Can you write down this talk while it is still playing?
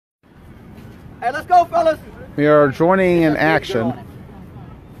Hey, let's go, fellas. We are joining in action.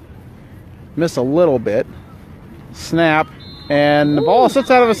 Miss a little bit. Snap. And the ball slips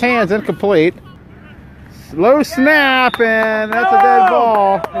out of his hands, incomplete. Low snap, and that's a dead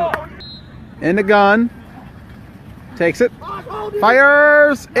ball. In the gun. Takes it.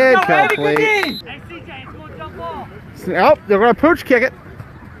 Fires. Incomplete. Oh, they're going to pooch kick it.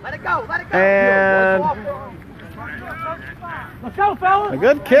 Let it go. Let it go. And let's go, fellas. a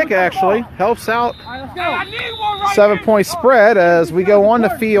good kick, actually. Helps out. 7-point spread as we go on the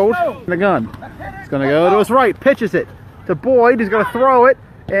field. The gun. It's going to go to his right. Pitches it to Boyd. He's going to throw it.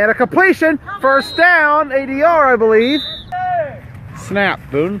 And a completion. First down. ADR, I believe. Snap.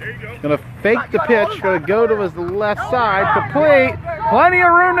 Boone. Going to fake the pitch. Going to go to his left side. Complete. Plenty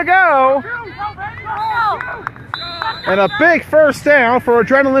of room to go. And a big first down for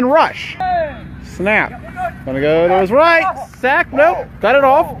Adrenaline Rush. Snap. Going to go to his right. Sack. Nope. Cut it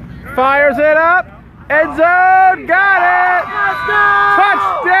off. Fires it up. End zone. Got it.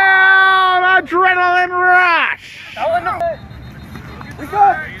 Touchdown. Adrenaline Rush.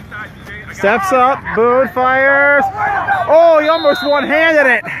 Steps up. Boone fires. Oh, he almost one-handed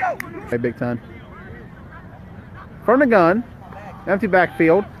it. Okay, big time. From the gun. Empty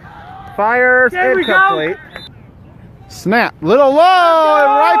backfield. Fires. Incomplete. Snap. Little low and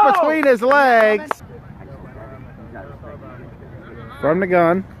right between his legs. From the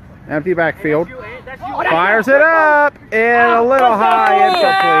gun. Empty backfield. Fires it up. And a little high.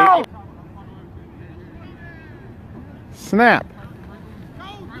 Incomplete. Snap.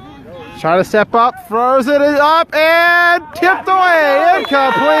 Trying to step up. Throws it up and tipped away.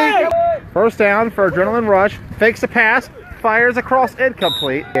 Incomplete. First down for Adrenaline Rush. Fakes the pass. Fires across.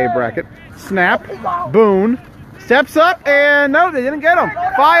 Incomplete. A bracket. Snap. Boone. Steps up and no, they didn't get him.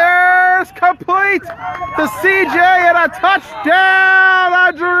 Fires complete to CJ and a touchdown.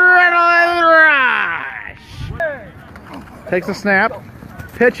 Adrenaline Rush. Takes a snap.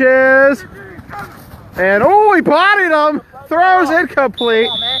 Pitches. And oh, he bodied him. Throws incomplete.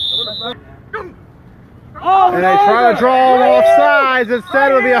 And they try to draw him off sides.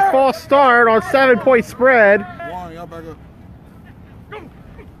 Instead, it'll be a false start on 7-point spread.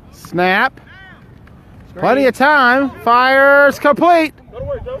 Snap. Plenty of time. Fires complete.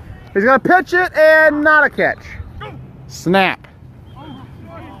 He's going to pitch it and not a catch. Snap.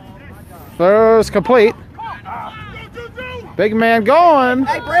 Throws complete. Big man going.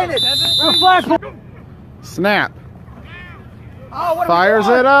 Hey, Brandon. Snap. Fires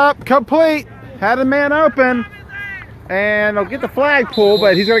it up. Complete. Had a man open. And he'll get the flag pull,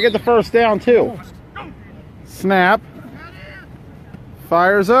 but he's going to get the first down too. Snap.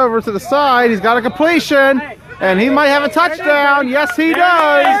 Fires over to the side. He's got a completion. And he might have a touchdown. Yes, he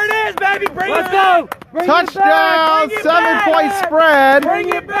does. There it is, baby. Bring it go. Touchdown. 7-point spread. Bring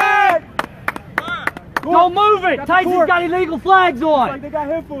it back. Don't move it. Tyson's got illegal flags on. Like they got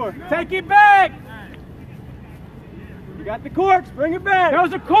hit for. Take it back. You got the corks. Bring it back.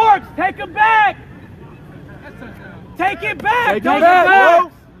 There's a corks. Take it back. Take it back. Take it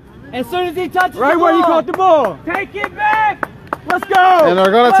back. As soon as he touches the ball. Right where you caught the ball. Take it back. Let's go. And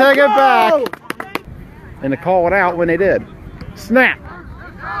they're going to take it back. And to call it out when they did. Snap.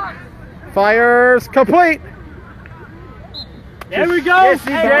 Fires complete. There we go. Yes,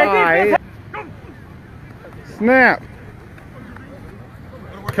 Snap.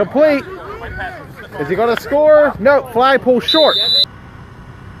 Complete. Is he going to score? No. Flag pull short.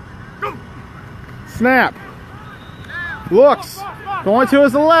 Snap. Looks. Going to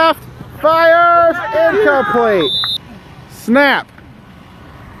his left. Fires. Incomplete. Snap.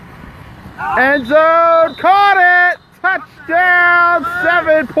 End zone. Caught it. Touchdown.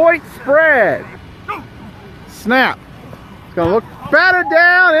 7-point spread. Snap. It's going to look batted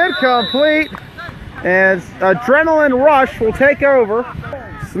down. Incomplete. And Adrenaline Rush will take over.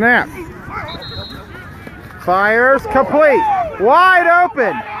 Snap. Fires complete. Wide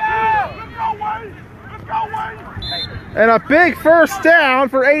open. And a big first down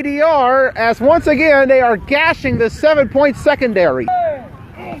for ADR as once again they are gashing the 7-point secondary.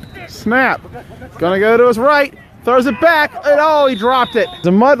 Snap. Gonna go to his right. Throws it back. And oh, he dropped it.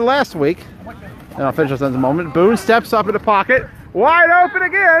 The mud last week. And I'll finish this in a moment. Boone steps up in the pocket. Wide open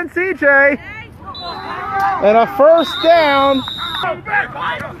again. CJ. And a first down.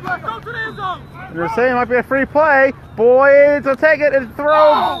 They're saying it might be a free play. Boyd will take it and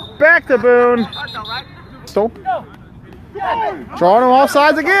throw back to Boone. Still. Drawing him off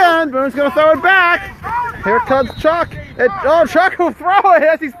sides again. Boone's going to throw it back. Here comes Chuck. Oh, Chuck will throw it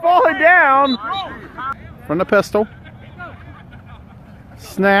as he's falling down. From the pistol.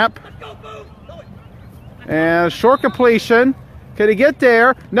 Snap. And short completion. Can he get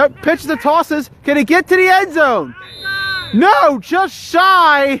there? Nope. Pitches and tosses. Can he get to the end zone? No, just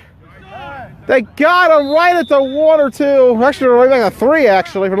shy. They got him right at the 1 or 2. Actually, right like a 3,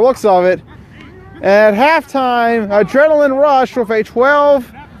 actually, for the looks of it. And at halftime, Adrenaline Rush with a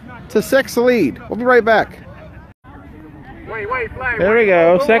 12-6 lead. We'll be right back. There we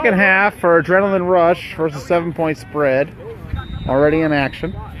go. Second half for Adrenaline Rush versus 7-point spread. Already in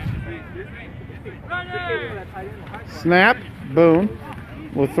action. Snap. Boone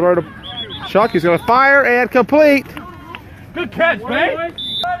will throw to Chuck. He's going to fire and complete. Good catch, man.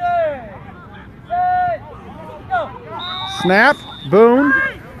 Snap. Boone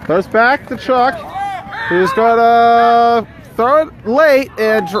throws back to Chuck, who's going to throw it late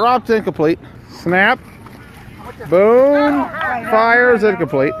and dropped incomplete. Snap. Boone fires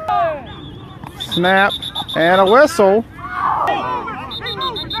incomplete. Snap and a whistle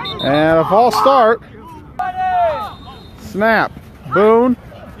and a false start. Snap. Boone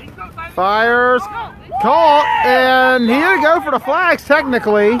fires, caught, and he didn't go for the flags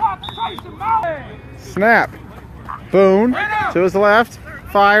technically. Snap. Boone to his left,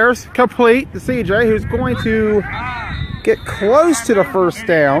 fires, complete to CJ, who's going to get close to the first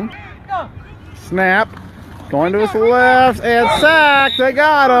down. Snap. Going to his left and sacked. They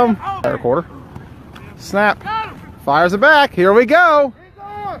got him. Third quarter. Snap. Fires it back. Here we go.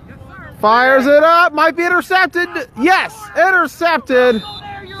 Fires it up. Might be intercepted. Yes, intercepted.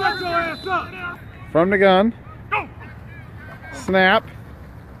 From the gun. Snap.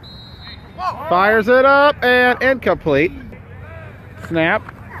 Fires it up and incomplete. Snap.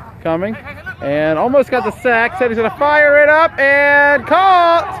 Coming. And almost got the sack. Said he's going to fire it up and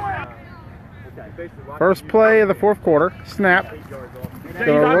caught. First play of the fourth quarter. Snap.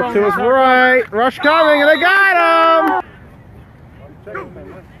 Going to look to his right. Rush coming and they got him.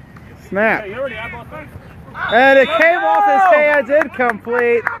 Snap. And it came off his hands.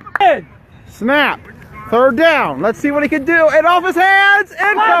 Incomplete. Snap. Third down. Let's see what he can do. And off his hands.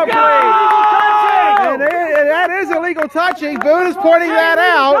 Incomplete. And that is illegal touching. Boone is pointing that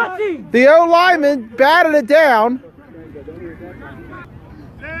out. The O-lineman batted it down.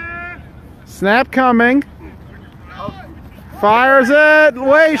 Snap coming. Fires it.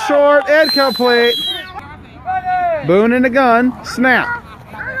 Way short. Incomplete. Boone in the gun. Snap.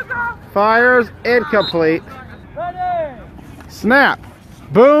 Fires. Incomplete. Snap.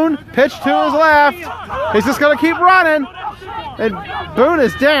 Boone. Pitch to his left. He's just going to keep running. And Boone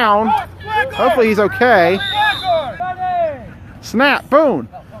is down. Hopefully he's okay. Snap. Boone.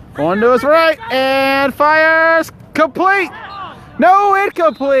 Going to his right. And fires. Complete. No,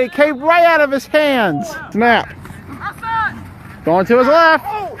 incomplete. Came right out of his hands. Snap. Going to his left.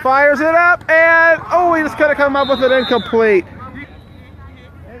 Fires it up. And, oh, he just could have come up with an incomplete.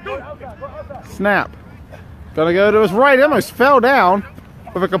 Snap. Gonna go to his right. He almost fell down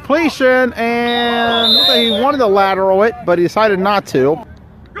with a completion. And he wanted to lateral it, but he decided not to.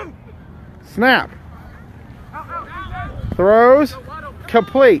 Snap. Throws.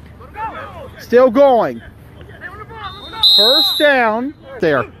 Complete. Still going. First down.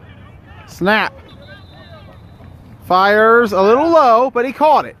 There. Snap. Fires a little low, but he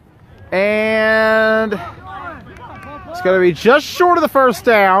caught it. And it's going to be just short of the first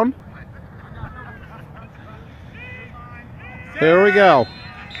down. Here we go.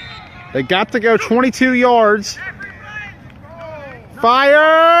 They got to go 22 yards.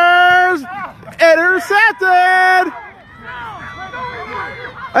 Fires. Intercepted.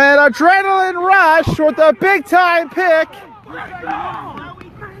 And Adrenaline Rush with a big-time pick.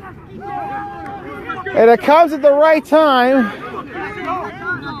 And it comes at the right time.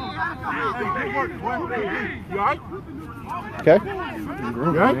 Okay.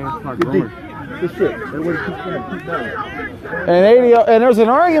 And there's an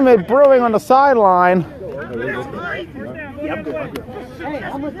argument brewing on the sideline.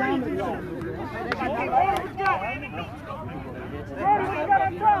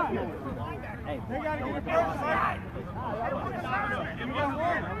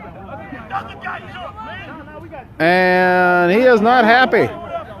 And he is not happy.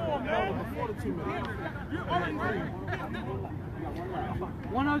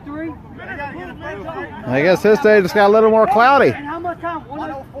 I guess this day just got a little more cloudy.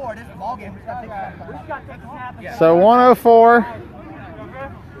 So 104.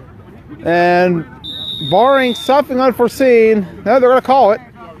 And barring something unforeseen, no, they're going to call it.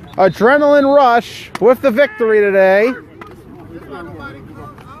 Adrenaline Rush with the victory today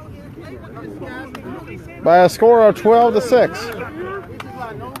by a score of 12-6.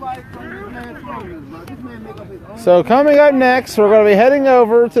 So coming up next, we're going to be heading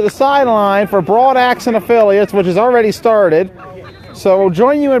over to the sideline for Broad Axe and Affiliates, which has already started. So we'll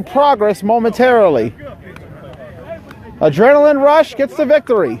join you in progress momentarily. Adrenaline Rush gets the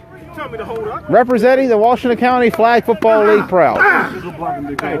victory, representing the Washington County Flag Football League proud.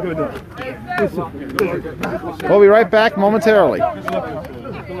 We'll be right back momentarily.